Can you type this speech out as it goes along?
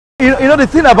You know the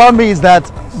thing about me is that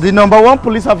the #1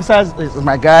 police officer is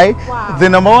my guy. Wow. The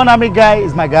 #1 army guy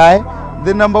is my guy.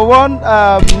 The #1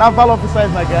 naval officer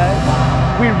is my guy.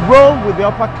 We roll with the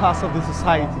upper class of the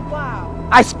society. Wow.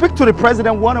 I speak to the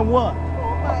president one-on-one. Oh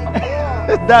my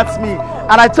God. That's me.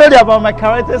 And I told you about my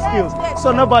karate skills.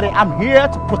 So nobody, I'm here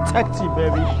to protect you,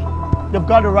 baby. You've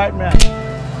got the right man.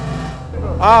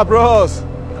 Ah, bros.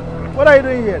 What are you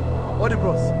doing here? What the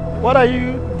bros? What are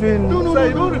you doing? No,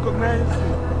 you don't recognize me.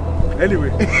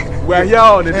 Anyway, we are here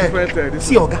on a different...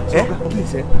 See, Oga,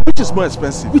 please, Which is more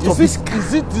expensive? Which of is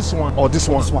it this one or this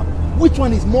one? This one. Which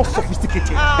one is more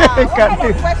sophisticated?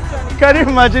 Can you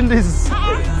imagine this?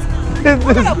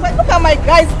 Look at my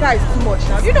guys too much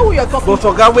now. You know who you're talking But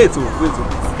Oga, wait.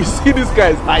 You see this guy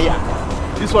is higher.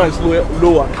 This one is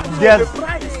lower. Yes.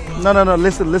 No.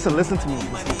 Listen to me.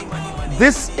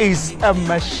 This is a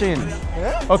machine.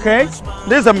 Okay?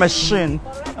 This is a machine.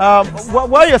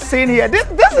 What you're seeing here, this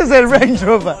is a Range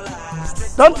Rover.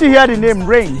 Don't you hear the name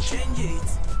Range?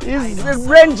 It's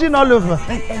ranging all over.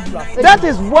 That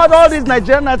is what all these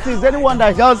Nigerian artists, anyone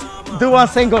that just do one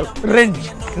single,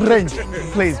 range.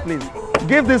 Please.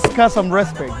 Give this car some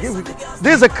respect.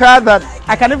 This is a car that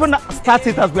I can even start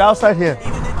it as we're outside here.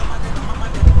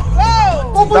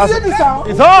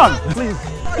 It's on. Please.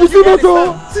 See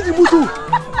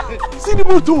the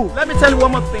motor. Let me tell you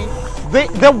one more thing.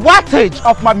 The wattage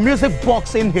of my music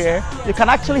box in here, you can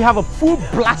actually have a full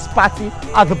blast party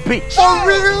at the beach. Oh,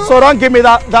 really? So don't give me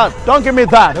that. Don't give me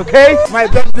that, okay? My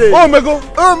birthday. Oh my God.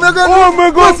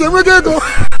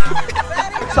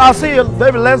 So I'll see you,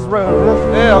 baby. Let's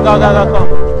run. Hey, come.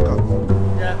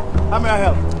 Yeah. How may I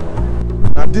help?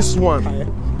 Now this one.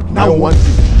 Now one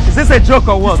thing. Is this a joke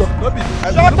or what?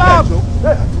 Shut up!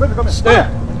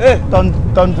 Hey. Don't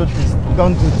do this.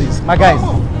 Don't do this, my guys.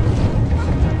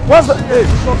 What's the? Hey,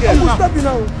 stop you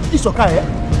now. It's okay,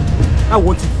 I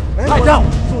want it. Lie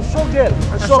down. So show girl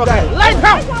and show guy. Lie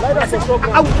down. Lie down for show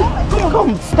girl.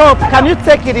 Come, stop. Can you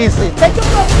take it easy? Take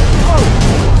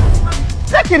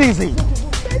it easy.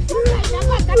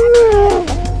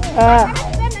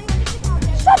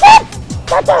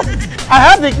 Shut up. I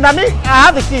have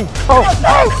the key. Oh,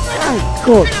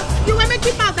 God. You were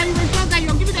making mouth and you were sure that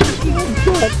you're giving them the key.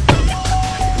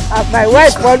 My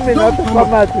wife wants me not to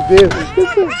come out today.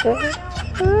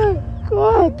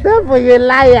 God, devil, you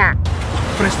liar.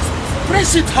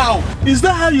 Press it how? Is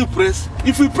that how you press?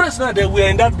 If we press now, then we are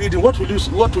in that building. What will you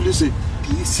say?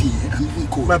 Easy, I'm even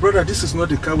cold. My brother, this is not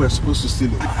the car we are supposed to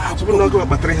steal.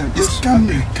 It's calm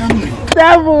me.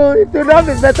 Devil, it will not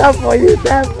be better for you,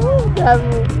 devil.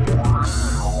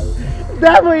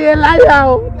 Devil, you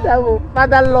liar. Devil,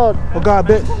 Father Lord. Oga, I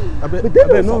bet.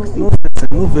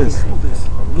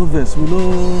 No verse. We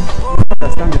don't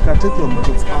understand the car. Take your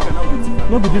money.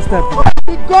 No be this type.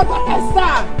 God, I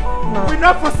stand. Will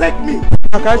not forsake me.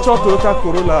 Can I try Toyota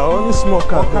Corolla or any small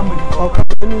car? Or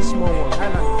any small one?